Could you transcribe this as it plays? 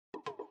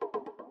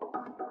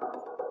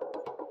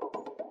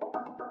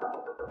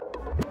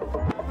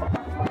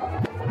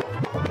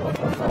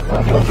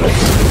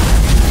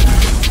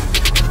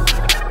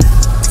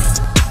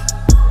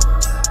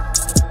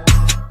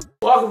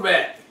Welcome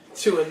back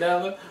to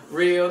another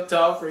Real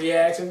Talk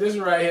Reaction. This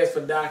one right here is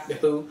for Doctor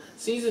Who,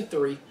 Season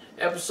 3,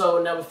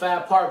 Episode number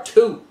 5, Part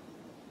 2.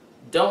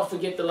 Don't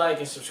forget to like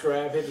and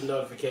subscribe. Hit the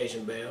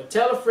notification bell.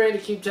 Tell a friend to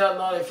keep telling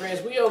all their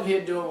friends. We over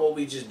here doing what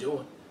we just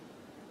doing.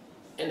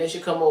 And they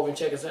should come over and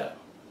check us out.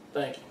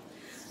 Thank you.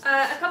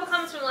 A couple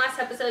comments from the last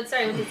episode,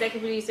 starting with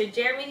executive producer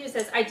Jeremy, who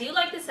says, I do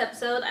like this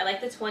episode. I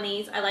like the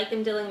 20s. I like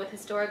them dealing with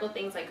historical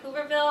things like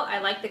Hooverville. I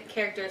like the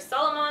characters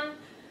Solomon,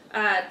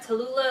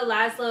 Tallulah,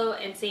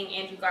 Laszlo, and seeing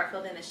Andrew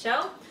Garfield in the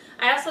show.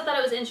 I also thought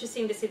it was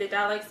interesting to see the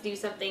Daleks do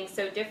something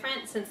so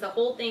different, since the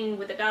whole thing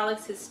with the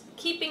Daleks is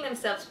keeping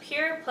themselves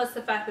pure, plus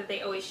the fact that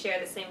they always share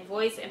the same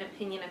voice and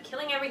opinion of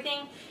killing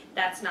everything.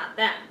 That's not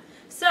them.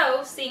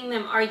 So, seeing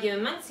them argue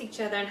amongst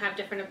each other and have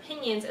different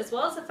opinions, as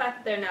well as the fact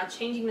that they're now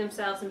changing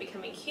themselves and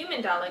becoming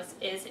human Daleks,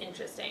 is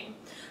interesting.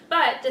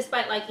 But,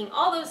 despite liking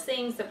all those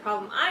things, the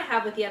problem I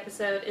have with the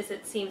episode is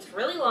it seems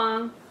really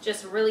long,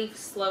 just really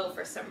slow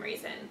for some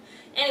reason.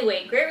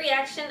 Anyway, great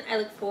reaction. I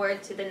look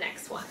forward to the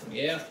next one.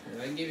 Yeah,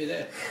 I can give you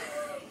that.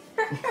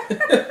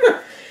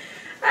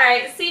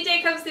 Alright,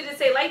 CJ comes through to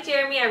say, like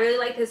Jeremy, I really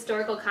like the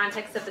historical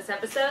context of this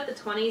episode, the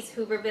 20s,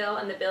 Hooverville,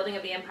 and the building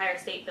of the Empire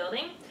State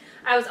Building.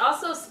 I was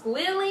also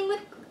squealing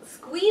with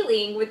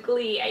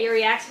glee at your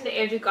reaction to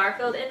Andrew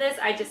Garfield in this.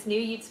 I just knew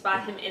you'd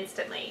spot him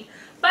instantly.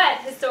 But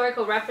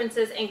historical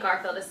references and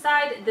Garfield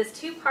aside, this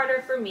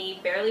two-parter for me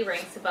barely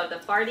ranks above the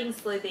farting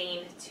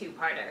Slitheen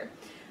two-parter.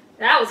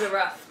 That was a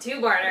rough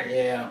two-parter.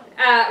 Yeah.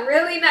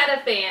 Really not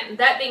a fan.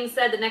 That being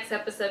said, the next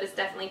episode is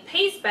definitely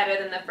paced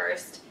better than the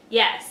first.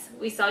 Yes,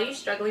 we saw you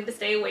struggling to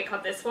stay awake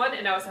on this one,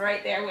 and I was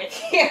right there with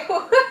you.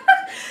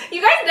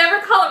 You guys never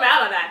call him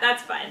out on that.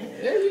 That's fun.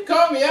 Yeah, you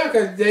call me out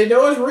because they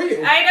know it's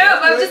real. I know,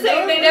 but I'm just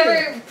saying they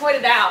never put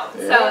it out,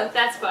 so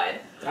that's fun.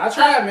 I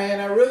tried, man.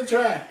 I really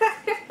tried.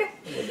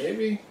 Yeah,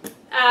 baby.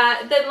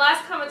 Then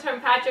last comment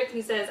from Patrick,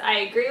 who says,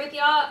 I agree with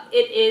y'all.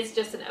 It is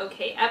just an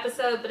okay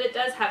episode, but it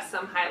does have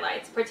some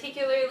highlights.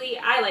 Particularly,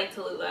 I like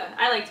Tallulah.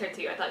 I liked her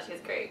too. I thought she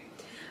was great.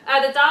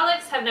 The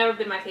Daleks have never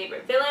been my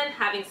favorite villain.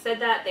 Having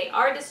said that, they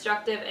are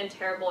destructive and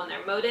terrible in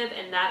their motive,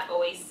 and that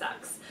always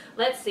sucks.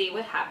 Let's see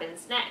what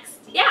happens next.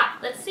 Yeah,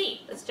 let's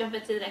see. Let's jump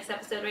into the next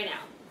episode right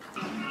now.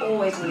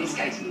 Always on this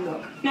skating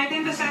look.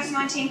 November 1st,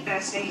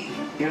 1930.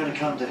 You're going to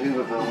come to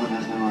Hooverville when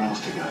there's nowhere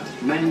else to go.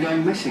 Men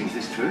going missing, is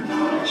this true?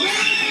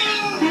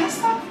 Yes,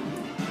 sir.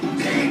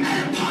 The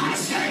Empire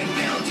State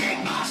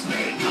Building must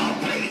be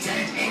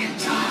completed in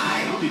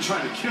time. You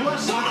trying to kill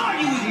us? What are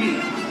you with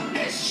me?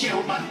 This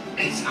human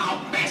is our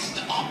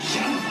best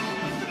option.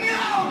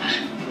 No!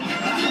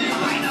 The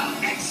final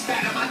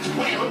experiment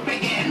will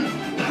begin.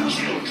 The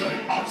children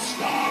of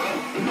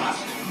Scarlet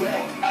must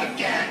walk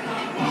again.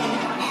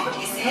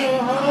 Is it?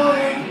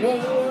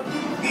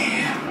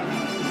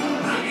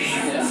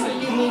 That's a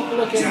unique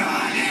looking.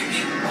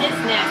 It's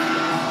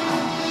nasty.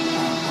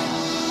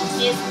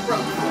 It's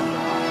gross.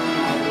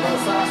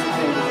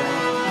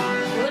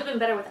 It would have been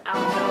better without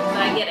it, but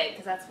I get it,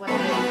 because that's what it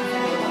is.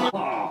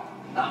 Oh,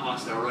 that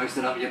must have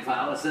roasted up your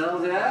power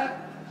cells, yeah?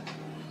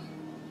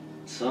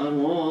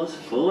 Time was,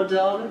 4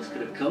 Daleks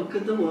could have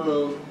conquered the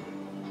world.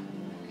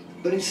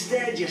 But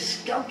instead you're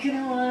skulking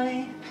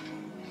away,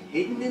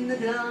 hidden in the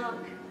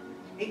dark,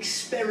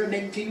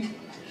 experimenting.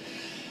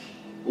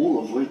 All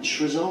of which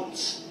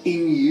results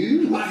in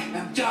you. I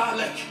am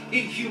Dalek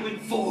in human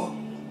form.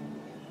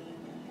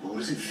 What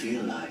does it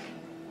feel like?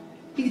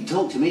 You can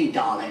talk to me,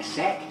 Dalek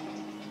Sec.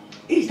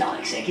 It is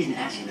Dalek Sec, isn't it?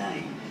 That's your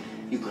name.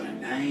 You've got a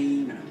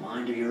name and a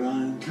mind of your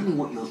own. Tell me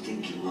what you're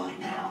thinking right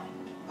now.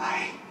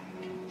 I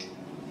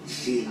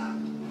feel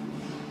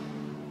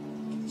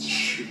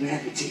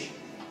humanity.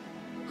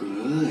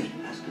 Good.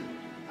 That's good.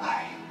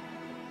 I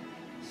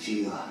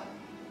feel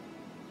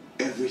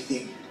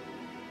everything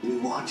we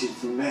wanted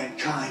from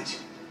mankind,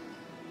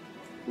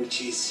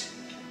 which is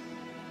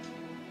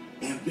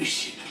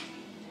ambition,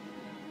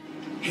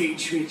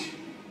 hatred,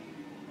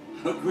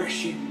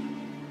 aggression,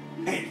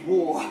 and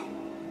war.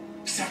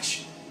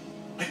 Such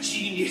a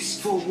genius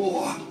for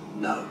war.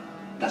 No,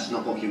 that's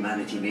not what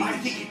humanity means. I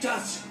think it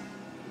does.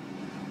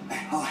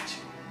 At heart,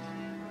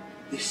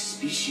 this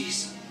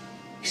species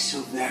is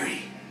so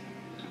very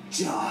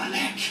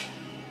Dalek.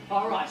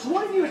 Alright, so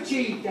what have you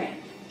achieved then?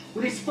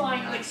 With this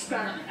final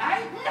experiment,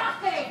 eh?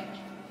 Nothing!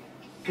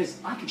 Because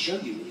I can show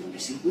you what you're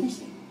missing with this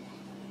thing.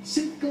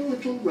 Simple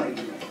little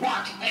radio.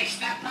 What is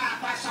the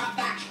purpose of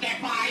that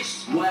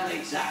device? Well,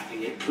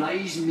 exactly. It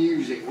plays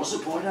music. What's the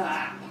point of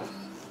that?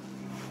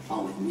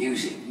 Oh, with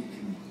music, you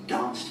can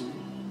dance to it,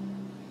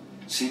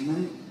 sing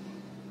with it,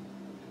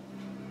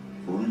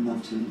 fall in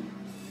love to it.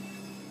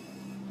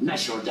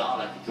 Unless you're a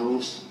Dalek, of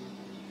course.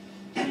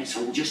 Then it's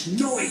all just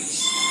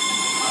noise.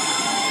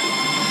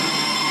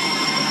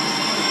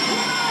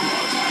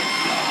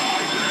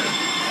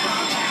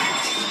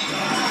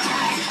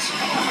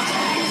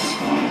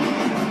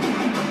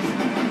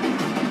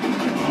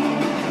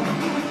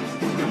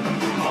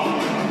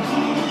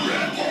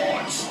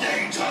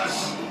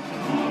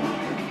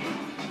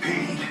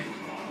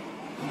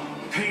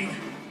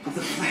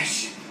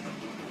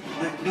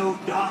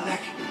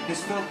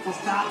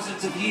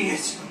 thousands of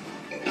years.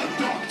 The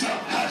Doctor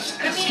has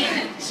I mean,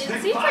 escaped. it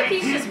seems like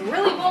he's just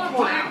really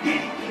vulnerable now.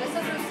 This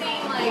doesn't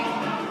seem like,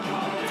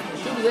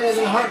 Shoot his ass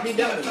in the heartbeat,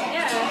 doesn't it?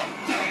 yeah.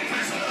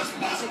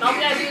 Like, all we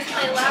gotta do is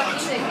play loud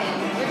music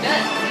and we're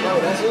done.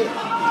 Bro, that's it.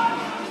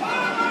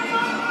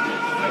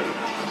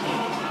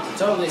 I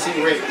totally see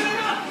Rick.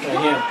 Or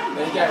him.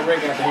 They got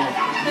Rick after him.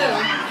 Who?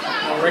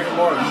 Rick and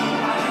Morty.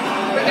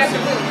 Rick after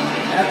who?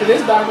 After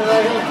this doctor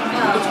right here.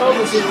 I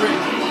totally see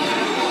Rick.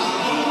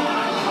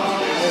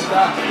 This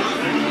doctor.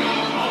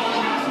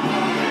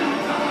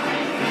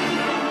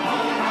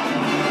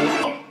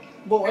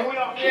 Boy,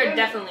 You're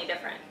definitely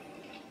different.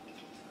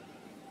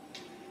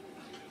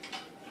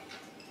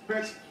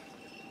 Rich,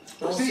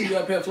 I don't see you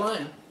up here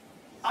flying.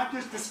 I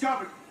just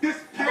discovered this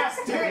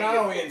past day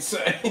Now we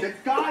insane.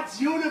 that God's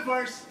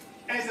universe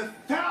is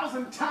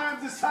 1,000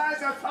 times the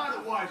size I thought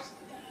it was.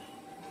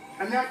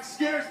 And that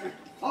scares me.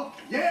 Oh,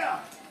 yeah.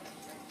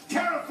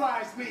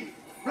 Terrifies me.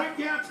 Right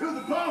down to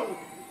the bone.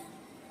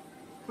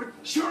 But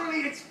surely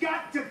it's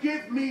got to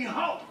give me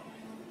hope.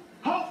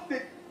 Hope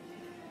that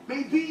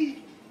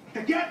maybe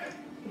together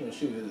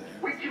Shoot his ass.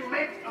 we can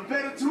make a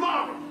better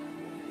tomorrow.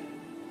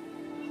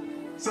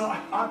 So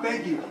I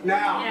beg you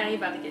now. Yeah, you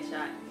about to get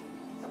shot.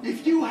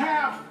 If you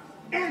have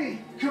any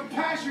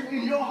compassion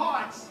in your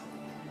hearts,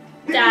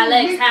 then you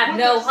Daleks meet have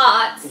with no us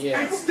hearts.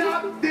 Yeah. and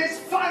stop this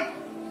fight.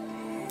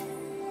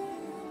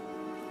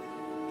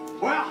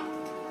 Well,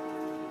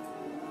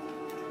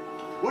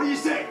 what do you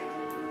say?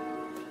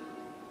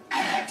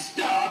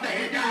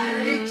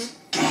 Exterminate.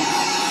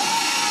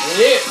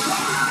 Yeah.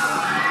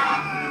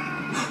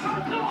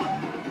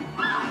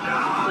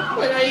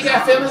 Wait, now you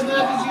got feelings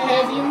now because you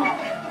have you?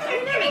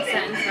 That makes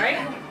sense,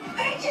 right?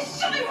 They just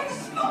shot him on the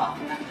spot.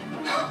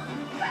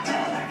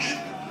 Daleks.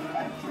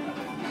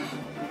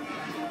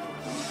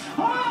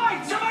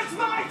 Alright, so it's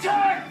my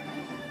turn!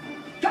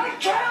 Don't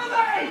kill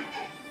me!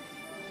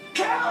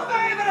 Kill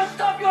me, but I'll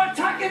stop you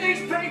attacking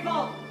these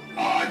people!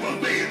 I will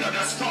be the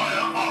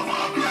destroyer of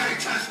our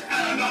greatest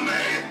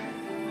enemy.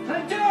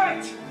 Then do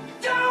it!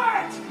 Do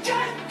it!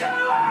 Just do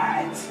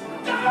it!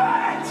 Do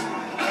it!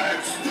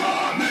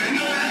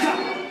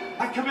 Exterminate.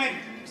 I command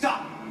you,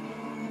 stop!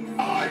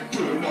 I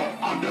do not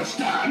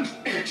understand.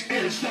 It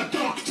is the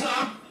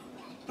Doctor.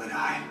 But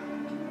I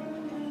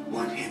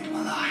want him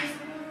alive.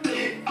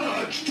 The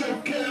urge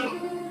to kill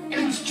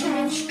is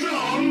too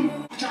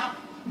strong.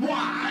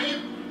 Why?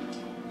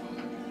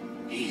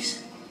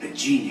 He's a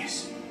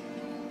genius.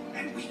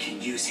 And we can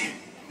use him.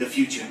 The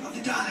future of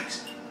the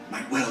Daleks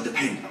might well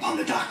depend upon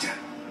the Doctor.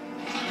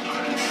 I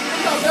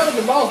thought that was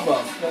the boss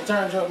that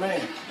turned your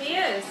man. He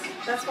is.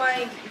 That's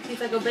why he's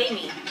like, obey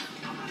me.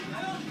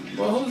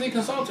 Well, who's he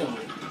consulting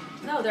with?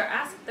 No, they're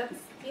asking. That's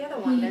the other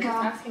one. Here They're you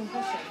just go. asking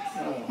questions.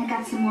 Oh. I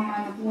got some more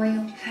on the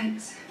boil.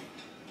 Thanks.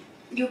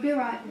 You'll be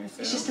alright. It's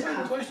It's just a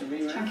cup. question, me,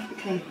 Try and right? keep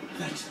it clean.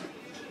 Thanks.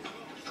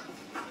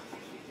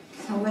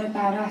 So what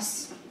about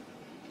us?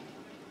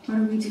 What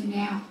do we do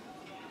now?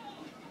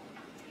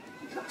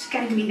 Doctor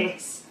gave me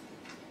this.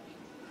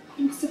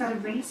 You must have had a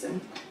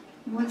reason.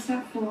 What's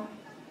that for?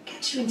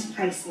 Get you into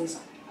places,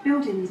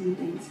 buildings and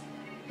things.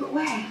 But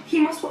where? He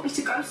must want me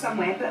to go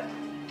somewhere, but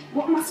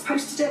what am I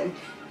supposed to do?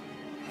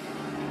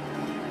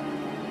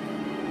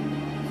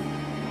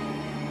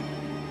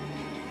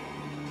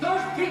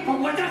 Those people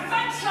were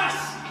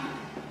defenseless!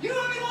 You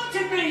only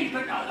wanted me,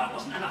 but no, that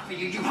wasn't enough for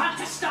you. You had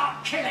to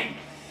start killing.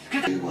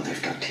 Do what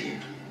they've done to you,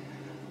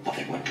 but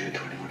they won't do it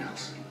to anyone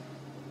else.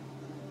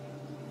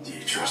 Do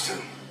you trust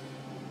him?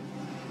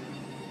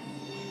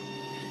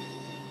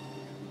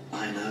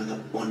 I know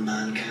that one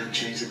man can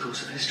change the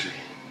course of history.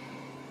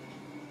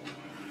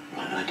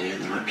 Right idea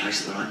in the right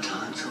place at the right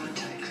time, that's all it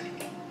takes.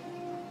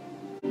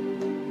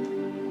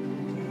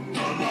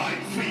 The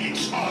light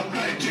feeds are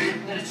ready.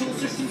 Then it's all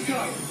systems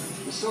go.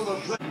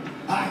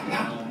 I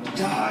am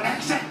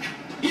Daleks.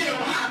 You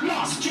have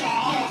lost your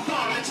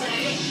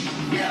authority.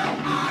 You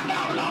are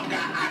no longer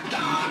a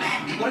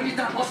Dalek. What have you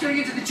done? What's going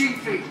into the gene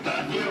feed?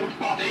 The new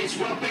bodies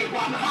will be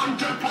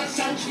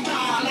 100%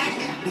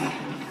 Dalek.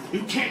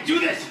 You can't do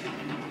this!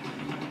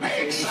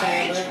 Big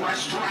Sage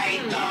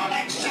restrain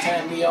Daleks.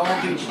 Attack me all The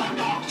people.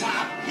 Doctor.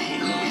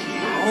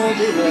 All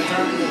people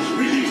attack me.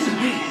 Release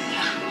me!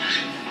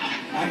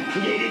 I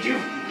created you!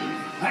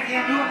 I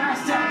am your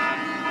master!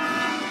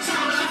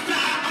 Solar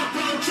flare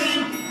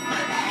approaching.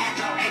 Prepare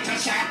to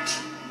intercept.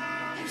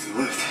 Use the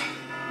lift.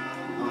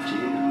 After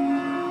you.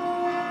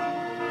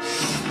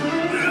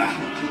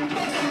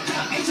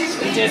 It's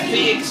just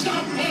pigs.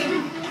 Stop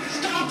him!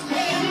 Stop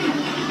him!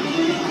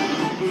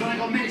 We've only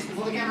got minutes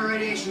before the gamma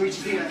radiation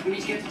reaches the Earth. We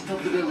need to get to the top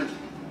of the building.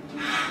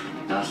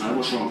 That's not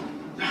what's wrong.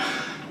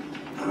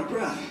 Not a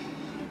breath.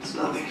 It's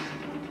nothing.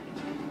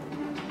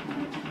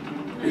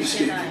 You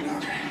escaped,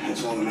 Doctor.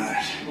 That's all that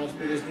matters. Must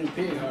be this new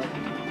pig heart. You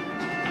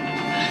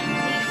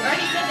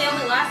already said they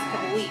only last a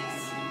couple weeks.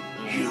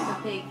 You The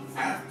pigs.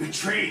 have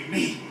betrayed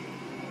me.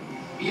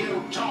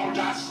 You told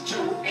us to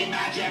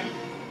imagine,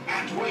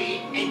 and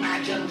we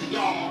imagined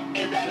your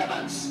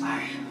irrelevance.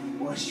 I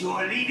was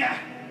your leader.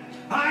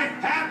 I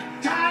am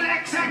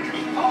Daleks.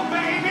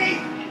 Obey me.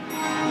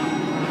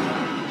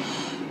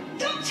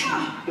 Doctor!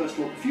 First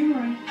walk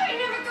funeral. I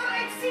never thought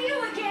I'd see you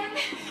again.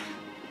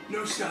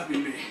 No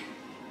stopping me.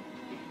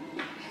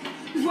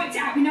 We've worked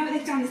it out. We know what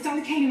they've done. There's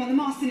Daleks on the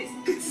mast, and it's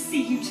good to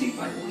see you too,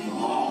 by the way.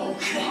 Oh,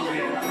 come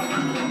here.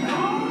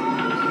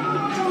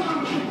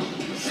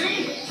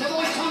 See? They've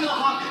always told me to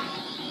hug.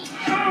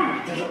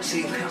 Good luck,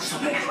 see, I can't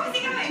stop it. Where's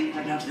he going?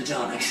 Head down to the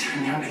Daleks,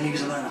 and you aren't going to leave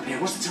us alone up here.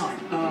 What's the time?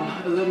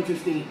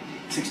 11:15.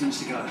 6 minutes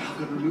to go. I've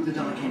got to remove the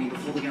Dalek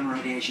before the gamma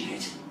radiation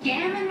hits.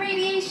 Gamma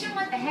radiation?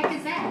 What the heck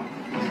is that?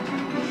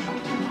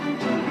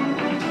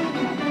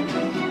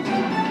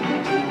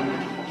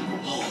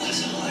 Oh,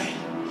 that's high.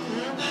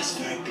 That's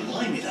very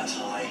blimey, that's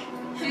high.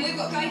 And we've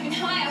got to go even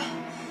higher.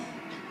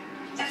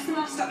 That's the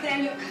mast up there,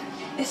 look.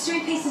 There's 3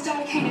 pieces of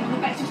Daleks on the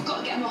base. We've got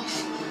to get them off.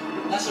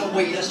 That's not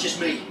we, that's just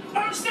me.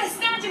 I'm just going to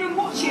stand here and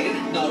watch you.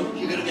 No,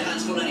 you're going to get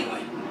hands full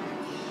anyway.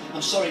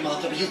 I'm sorry,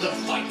 Martha, but you've got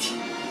to fight.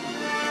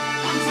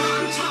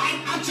 Confirm time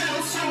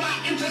until sewer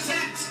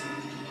intersects.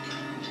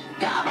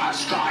 Gamma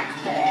strike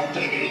 4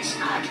 minutes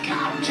and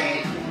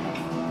counting.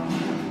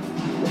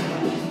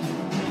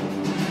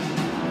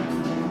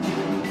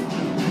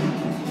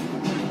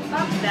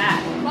 Fuck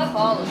that. Fuck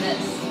all of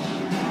this.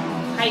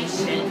 Hype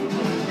shit.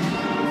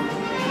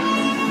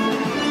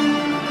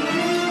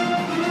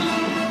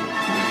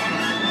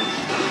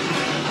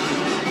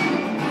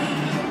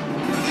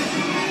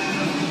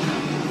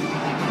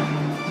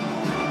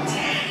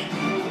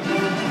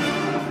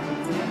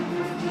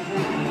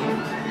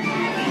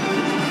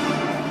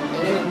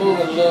 It's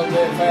moving a little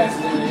bit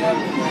faster than the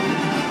other one.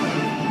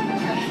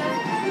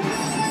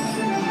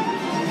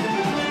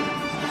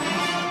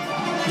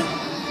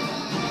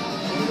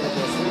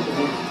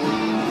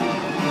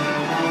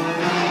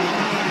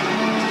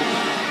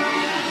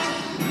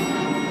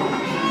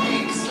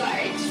 Big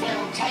slaves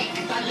will take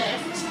the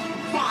lift.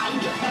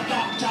 Find the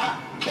doctor.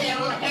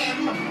 Kill him.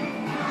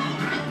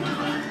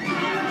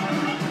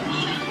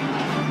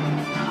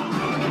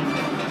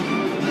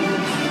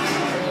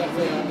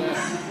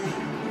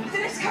 The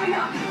lift's coming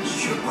up.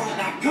 Should have brought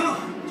that gun.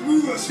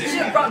 Move us in. You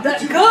should have brought that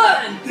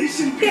gun! They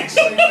shouldn't be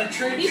slaves. They're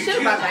trained You to should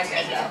have kill. brought that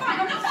gun, though. Fine,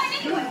 I'm not going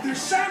anywhere. They're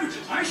savages.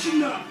 I should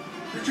know.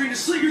 They're trained to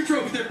slit your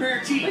throat with their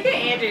bare teeth. Look at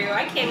Andrew.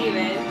 I can't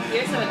even.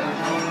 You're so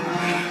adorable.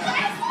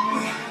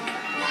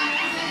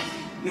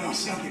 No,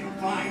 it's nothing. I'm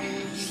fine.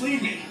 Just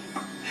leave me.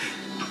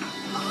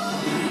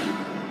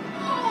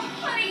 Oh,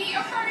 honey,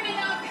 you're burning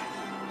up.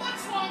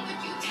 What's wrong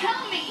with you?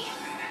 Tell me.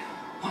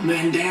 One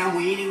man down,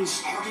 we ain't even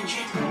started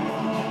yet.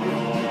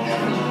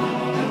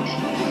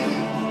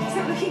 It's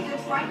not looking good,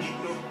 Frank.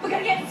 We're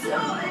going to get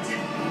slaughtered.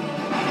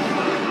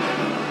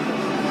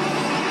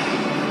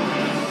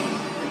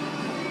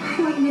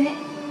 Wait a minute.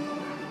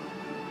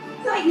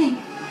 Lightning.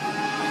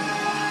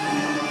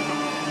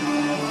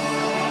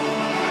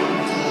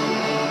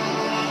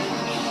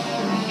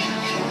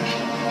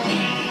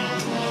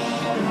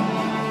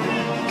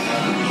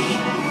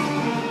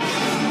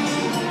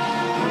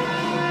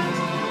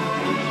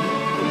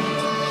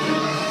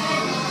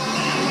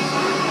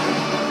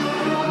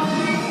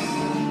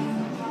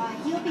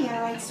 You'll be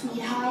alright,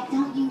 sweetheart.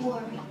 Don't you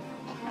worry.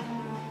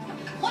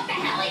 What the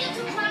hell are you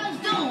two clowns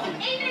doing?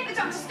 Even if the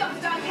doctor stops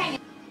the Dalek.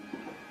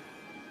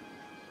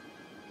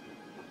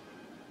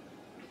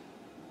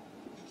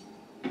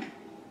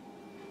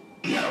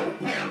 You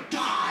will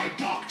die,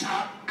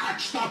 Doctor.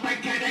 It's the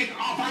beginning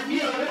of a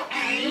new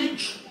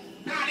age.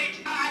 Planet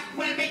Earth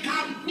will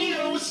become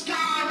New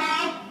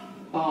Scarrow.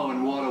 Oh,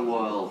 and what a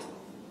world.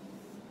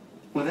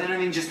 With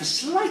anything just the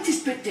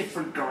slightest bit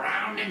different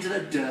ground into the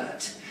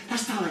dirt.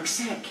 That's Dalek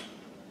sick.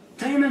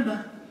 Do you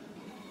remember?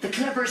 The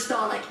cleverest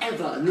Dalek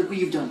ever, and look what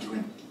you've done to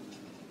him.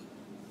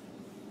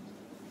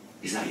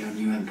 Is that your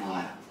new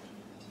empire?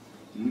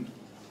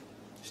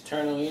 Just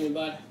turn on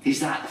anybody. Is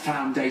that the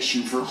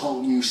foundation for a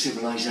whole new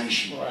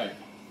civilization? Right.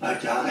 My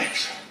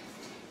Daleks.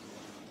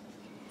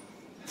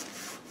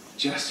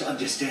 Just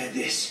understand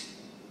this.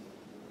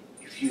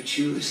 If you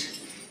choose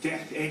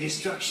death and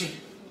destruction,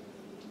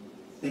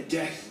 then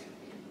death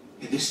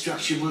and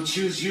destruction will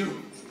choose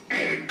you.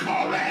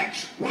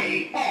 Incorrect.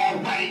 We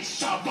always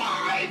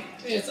survive.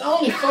 It's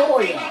only Now 4 of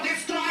we y'all. will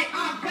destroy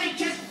our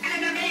greatest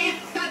enemy,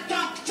 the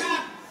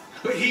Doctor.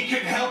 But he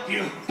can help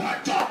you. The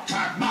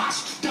Doctor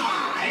must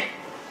die.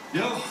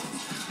 No.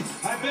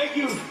 I beg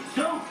you,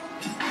 don't.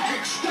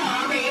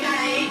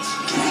 Exterminate.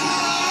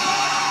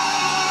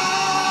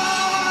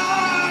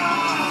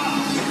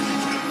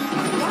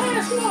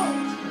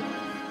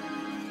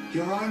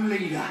 Your own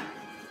leader.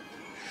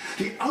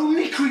 The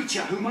only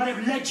creature who might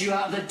have led you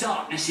out of the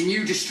darkness and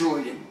you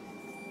destroyed him.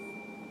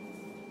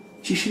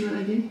 Do you see what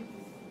I did?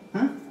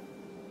 Huh?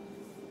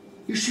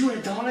 You see what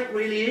a Dalek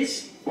really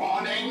is?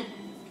 Warning.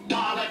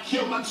 Dalek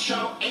humans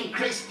show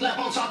increased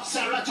levels of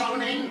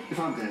serotonin. If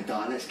I'm gonna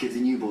die, let's give the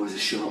new boys a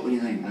shot. What do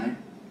you think, mate?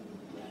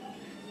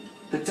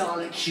 The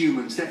Dalek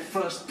humans, their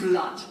first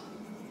blood.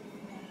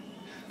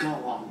 Go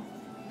on.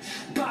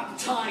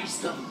 Baptize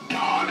them.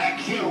 Dalek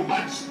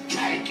humans,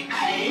 take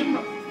aim.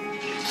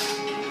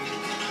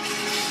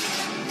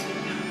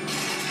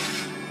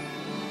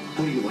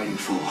 What are you waiting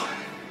for?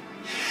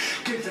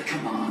 Give the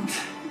command.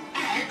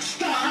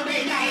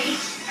 Exterminate!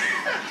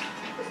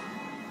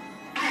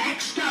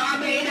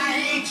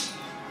 Exterminate!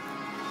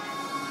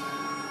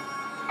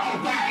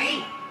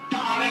 Obey!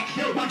 Dalek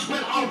humans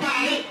will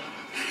obey!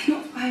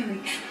 Not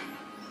firing.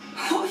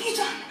 What have you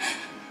done?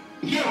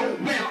 You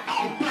will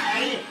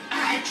obey!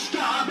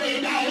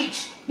 Exterminate!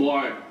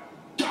 Why?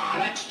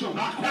 Daleks do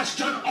not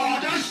question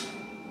orders!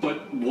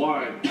 But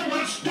why? You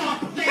will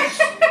stop this!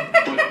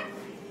 But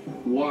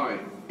why?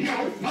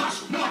 You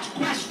must not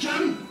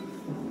question!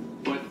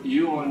 But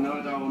you are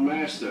not our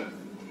master.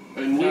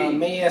 And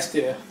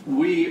Master.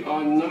 we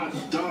are not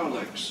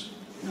Daleks.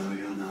 No,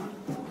 you're not.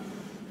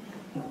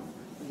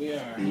 We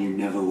are And you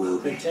never will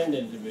be.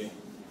 pretending to be.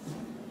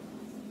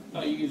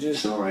 Oh, you could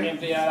just Sorry.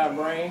 empty out our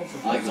brains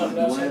and I put got something in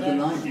the else way in of the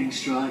there? lightning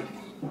strike.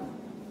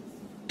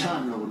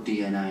 Time Lord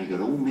DNA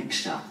got all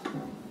mixed up.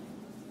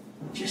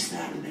 Just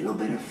that little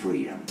bit of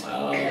freedom.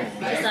 Oh, Just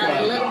that's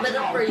that why. little bit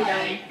of freedom.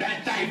 Obey,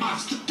 then they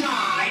must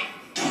die!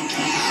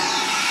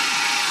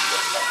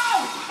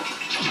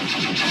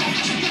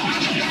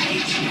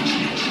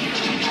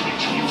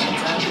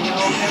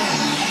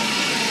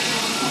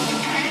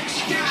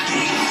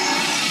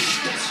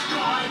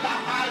 Destroy the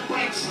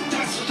hybrids!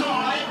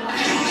 Destroy!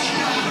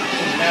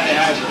 Now they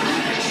hybrid.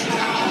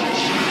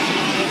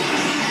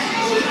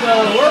 It's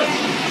gonna work.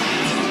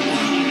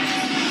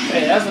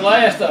 Hey, that's the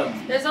last of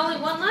them. There's only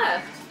one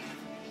left,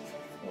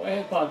 Go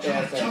ahead, punch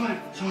ass It's out. alright,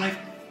 it's alright.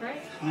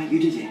 right? Alright, you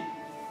did it.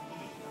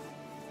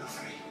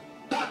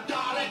 The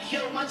Dalek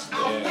humans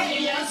are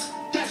failures!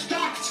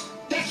 Destruct!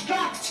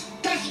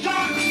 Destruct!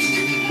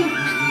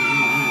 Destruct!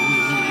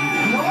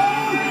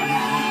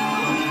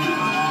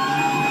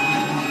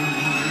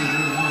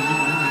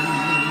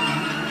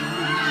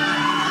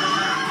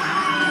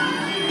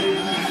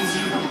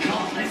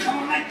 They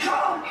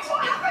can't.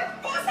 What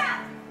happened? What was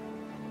that?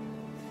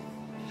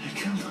 They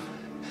kill them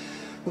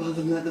rather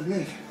than let them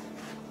live.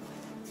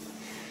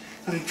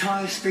 An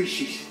entire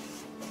species.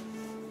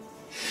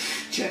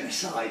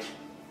 Genocide.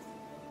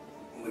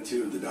 Only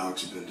 2 of the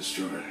Daleks have been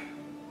destroyed.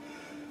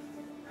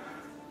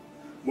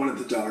 One of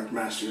the Dalek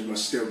Masters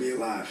must still be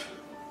alive.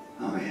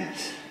 Oh,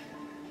 yes.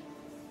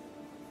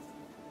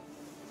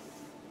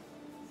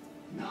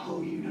 In the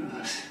whole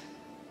universe.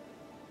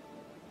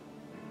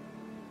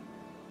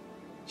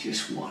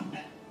 Just one.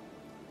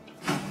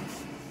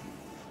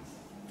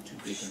 To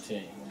be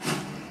continued.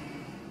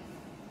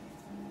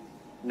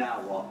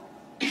 Now what?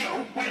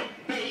 You will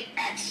be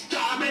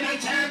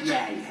exterminated!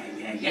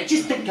 Yeah.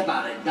 Just think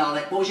about it,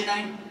 Dalek. What was your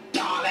name?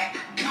 Dalek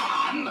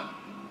Khan!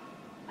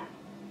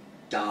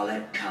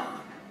 Dalek Khan.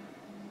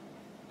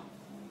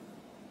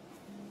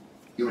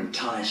 Your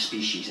entire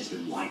species has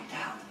been wiped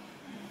out.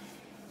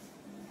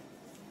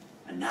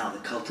 And now the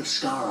cult of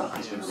Skaro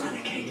has been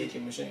eradicated, Mickey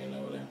machine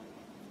over there.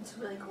 It's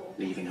really cool.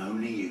 leaving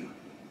only you.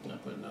 I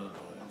put another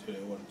one until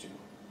they wanted to.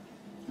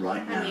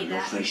 Right I now, need you're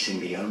that. facing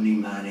the only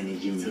man in the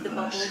the universe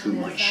bubbles who on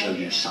the might show side?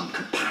 you some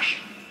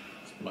compassion.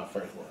 It's my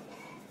first one.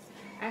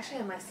 I actually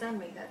had my son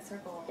make that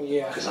circle.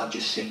 Yeah. Because I've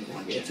just seen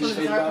one. Yeah, One of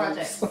his art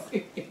projects.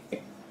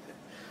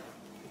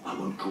 I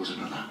won't cause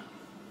another.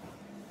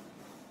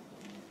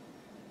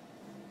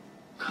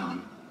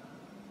 Khan.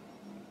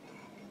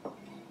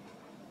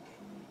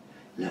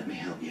 Let me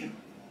help you.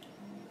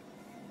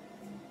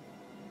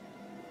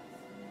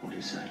 What do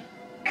you say?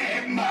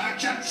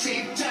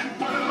 Emergency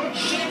temporal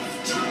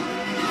shift!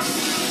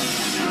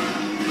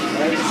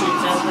 Emergency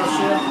temporal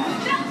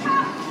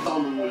shift.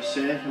 Solomon would have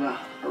said, and I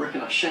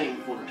reckon I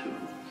shamed one or two of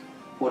them.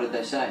 What did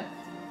they say?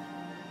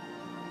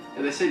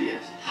 And they said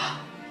yes.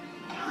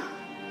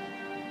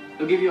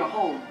 They'll give you a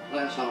home,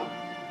 last home.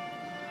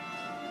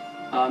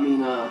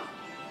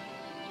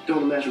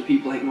 Don't imagine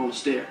people ain't gonna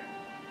stare.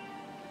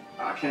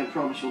 I can't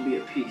promise you'll be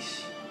at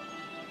peace.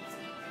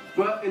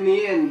 But in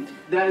the end,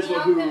 that is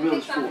what Y'all Hooverville gonna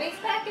is fix my for. face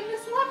back in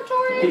this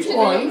laboratory? Which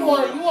one? You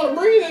want to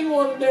breathe or you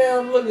want to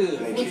damn look good?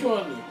 Thank Which you.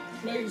 one do you?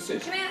 Make a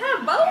decision. Can I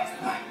have both?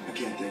 I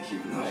can't thank you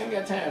I enough. ain't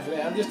got time for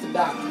that. I'm just a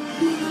doctor.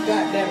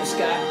 God damn it,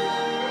 Scott.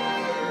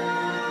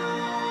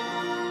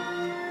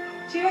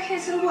 Do you reckon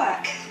it's gonna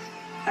work?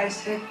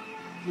 Those two.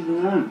 I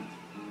don't know.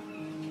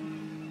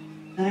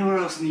 Anywhere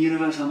else in the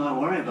universe I might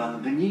worry about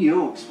them, but New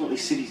York's what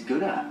this city's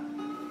good at.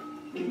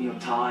 Given you're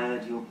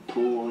tired, you're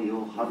poor,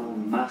 you're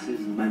huddled masses,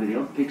 and maybe the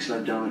odd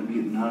pixelated Dalek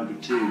mutant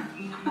hybrid too.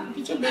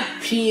 Get your big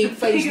pig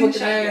face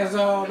looking ass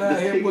all down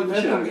here, but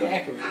that's gonna be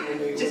accurate when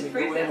they Just go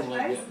prove in that's like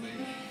right. that,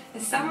 man.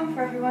 There's someone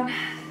for everyone.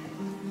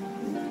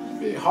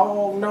 Big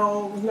hog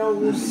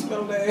nose,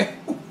 smell that.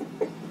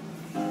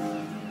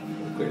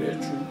 Okay,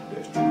 that's true.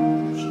 That's true.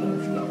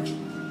 Snarf.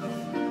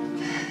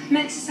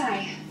 Meant to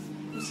say,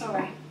 I'm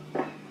sorry.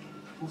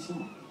 What's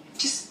that?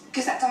 Just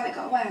because that Dalek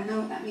got away, I know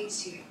what that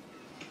means to you.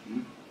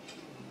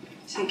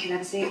 Think you'll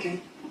never see it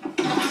again.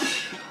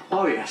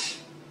 Oh yes.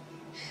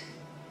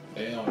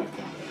 They always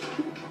come back.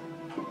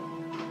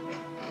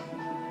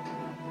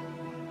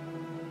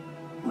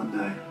 One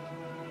day.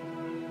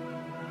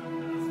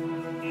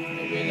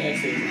 Maybe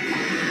next season.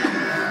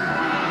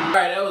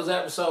 Alright, that was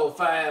episode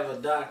 5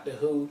 of Doctor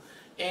Who.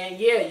 And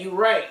yeah, you're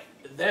right.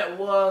 that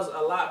was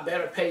a lot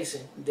better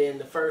pacing than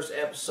the first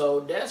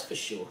episode, that's for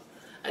sure.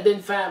 I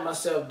didn't find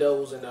myself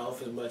dozing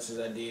off as much as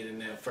I did in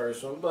that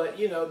first one, but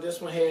you know,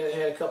 this one had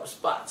a couple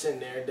spots in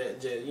there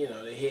that just, you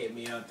know, they hit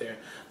me out there.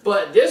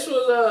 But this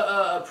was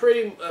a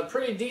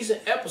pretty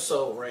decent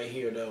episode right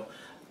here, though.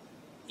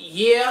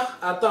 Yeah,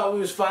 I thought we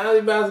was finally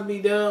about to be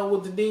done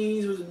with the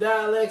D's, with the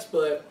Daleks,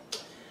 but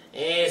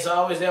it's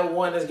always that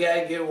one that's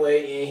got to get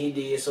away, and he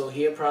did. So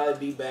he'll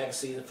probably be back in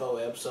season 4,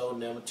 episode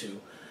number 2,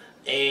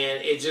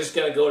 and it's just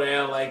gonna go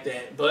down like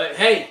that. But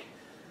hey,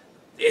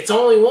 it's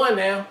only one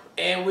now,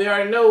 and we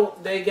already know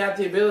they got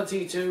the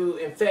ability to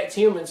infect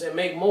humans and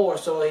make more,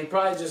 so he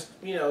probably just,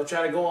 you know,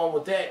 try to go on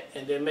with that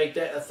and then make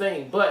that a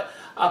thing. But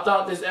I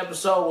thought this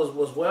episode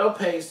was well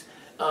paced,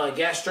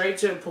 got straight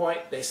to the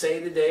point. They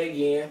saved the day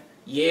again.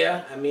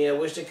 Yeah, I mean, I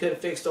wish they could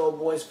have fixed the old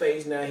boy's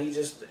face. Now he's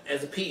just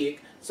as a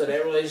pig, so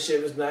that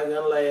relationship is not going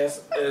to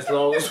last as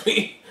long as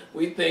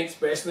we think,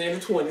 especially in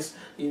the 20s,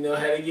 you know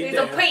how to get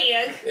down. He's a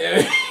pig.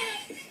 Yeah.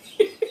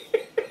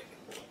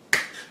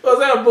 Was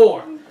that a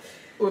boar?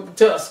 With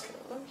the tusk.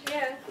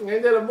 Yeah.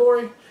 Ain't that a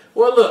boring?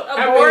 Well, look.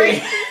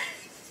 Boring?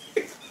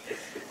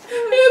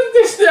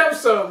 This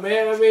episode,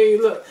 man. I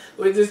mean, look.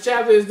 With this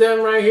chapter is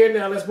done right here.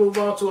 Now let's move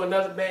on to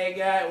another bad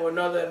guy or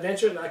another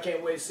adventure, and I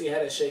can't wait to see how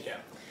that shake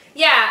out.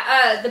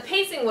 Yeah, the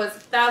pacing was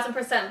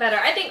 1000% better.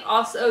 I think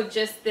also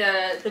just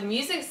the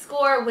music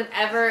score,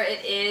 whenever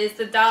it is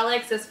the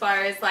Daleks, as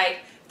far as like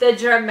the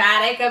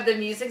dramatic of the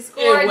music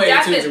score, it's way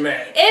too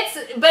dramatic.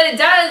 But it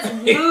does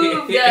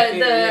move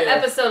the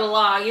episode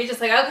along. You're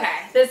just like,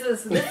 okay, this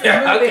is moving.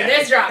 Okay.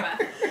 There's drama.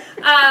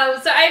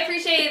 So I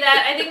appreciated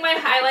that. I think my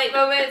highlight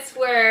moments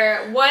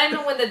were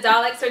one when the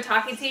Daleks are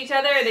talking to each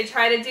other and they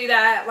try to do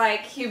that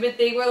like human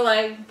thing where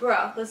like,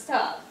 bro, let's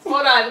talk.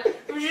 Hold on.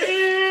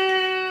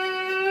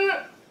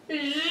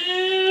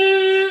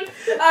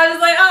 I was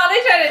like, oh,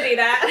 they try to do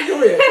that.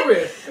 Come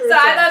here. So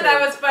I thought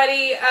that was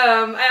funny.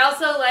 I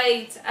also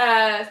liked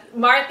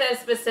Martha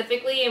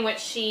specifically, in which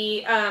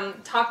she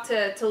talked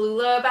to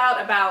Tallulah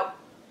about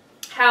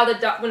how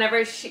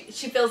whenever she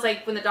feels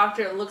like when the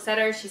doctor looks at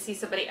her, she sees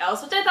somebody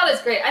else, which I thought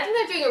is great. I think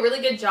they're doing a really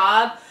good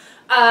job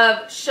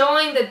of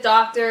showing the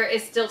doctor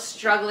is still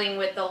struggling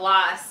with the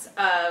loss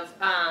of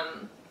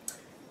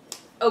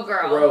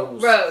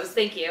Rose.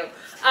 Thank you.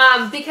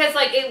 Because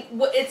like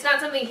it's not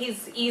something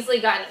he's easily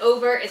gotten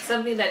over. It's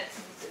something that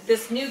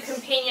this new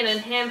companion and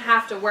him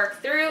have to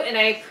work through, and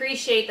I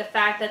appreciate the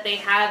fact that they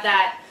have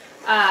that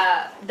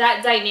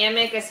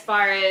dynamic as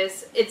far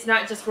as it's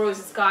not just Rose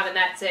is gone and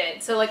that's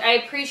it. So like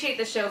I appreciate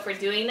the show for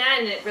doing that,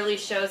 and it really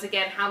shows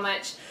again how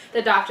much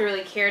the doctor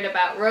really cared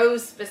about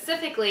Rose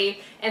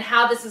specifically, and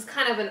how this is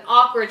kind of an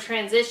awkward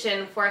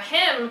transition for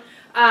him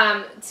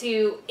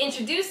to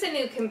introduce a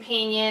new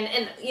companion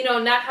and, you know,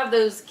 not have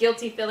those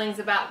guilty feelings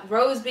about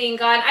Rose being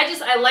gone.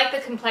 I like the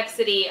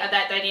complexity of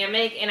that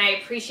dynamic, and I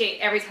appreciate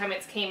every time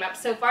it's came up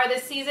so far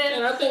this season.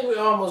 And I think we're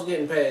almost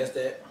getting past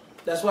that.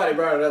 That's why they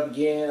brought it up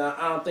again.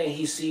 I don't think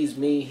he sees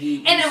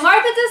me. And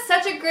Martha does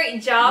such a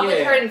great job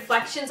with her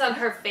inflections on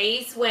her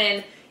face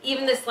when,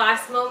 even this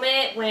last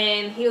moment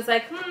when he was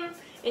like,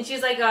 and she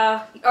was like,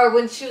 or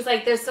when she was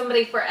like, there's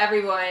somebody for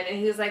everyone, and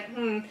he was like,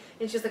 and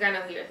she was like, I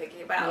know who you're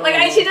thinking about.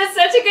 Like, she does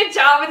such a good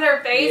job with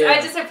her face. Yeah.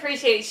 I just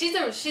appreciate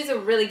it. She's a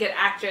really good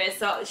actress,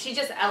 so she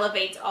just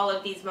elevates all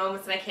of these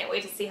moments, and I can't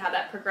wait to see how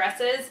that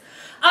progresses.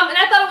 And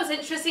I thought it was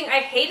interesting.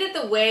 I hated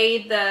the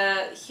way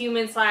the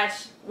human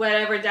 /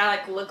 whatever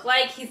Dalek looked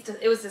like.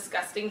 It was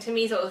disgusting to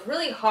me, so it was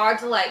really hard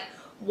to like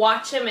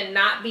watch him and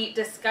not be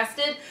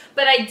disgusted.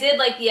 But I did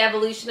like the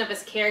evolution of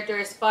his character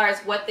as far as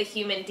what the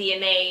human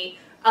DNA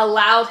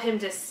allowed him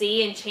to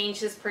see and change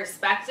his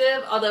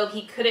perspective, although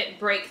he couldn't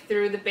break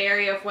through the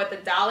barrier of what the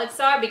Daleks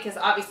are, because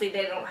obviously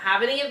they don't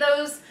have any of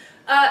those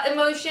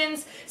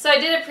emotions. So I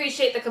did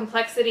appreciate the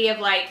complexity of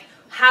like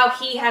how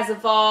he has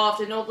evolved,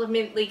 and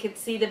ultimately could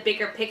see the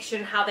bigger picture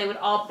and how they would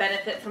all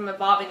benefit from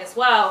evolving as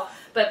well.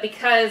 But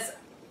because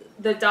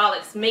the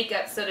Daleks'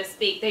 makeup, so to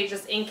speak, they're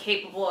just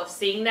incapable of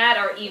seeing that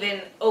or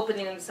even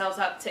opening themselves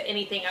up to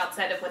anything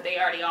outside of what they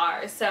already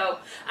are. So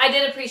I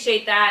did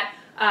appreciate that.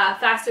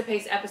 Faster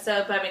paced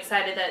episode, but I'm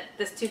excited that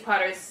this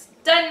two-parter is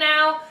done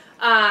now,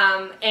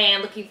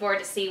 and looking forward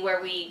to see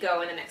where we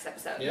go in the next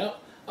episode. Yep.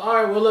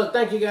 Alright, well look,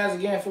 thank you guys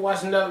again for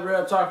watching another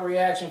Real Talk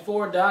reaction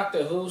for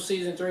Doctor Who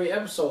Season 3,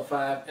 Episode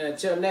 5, and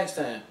until next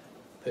time,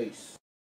 peace.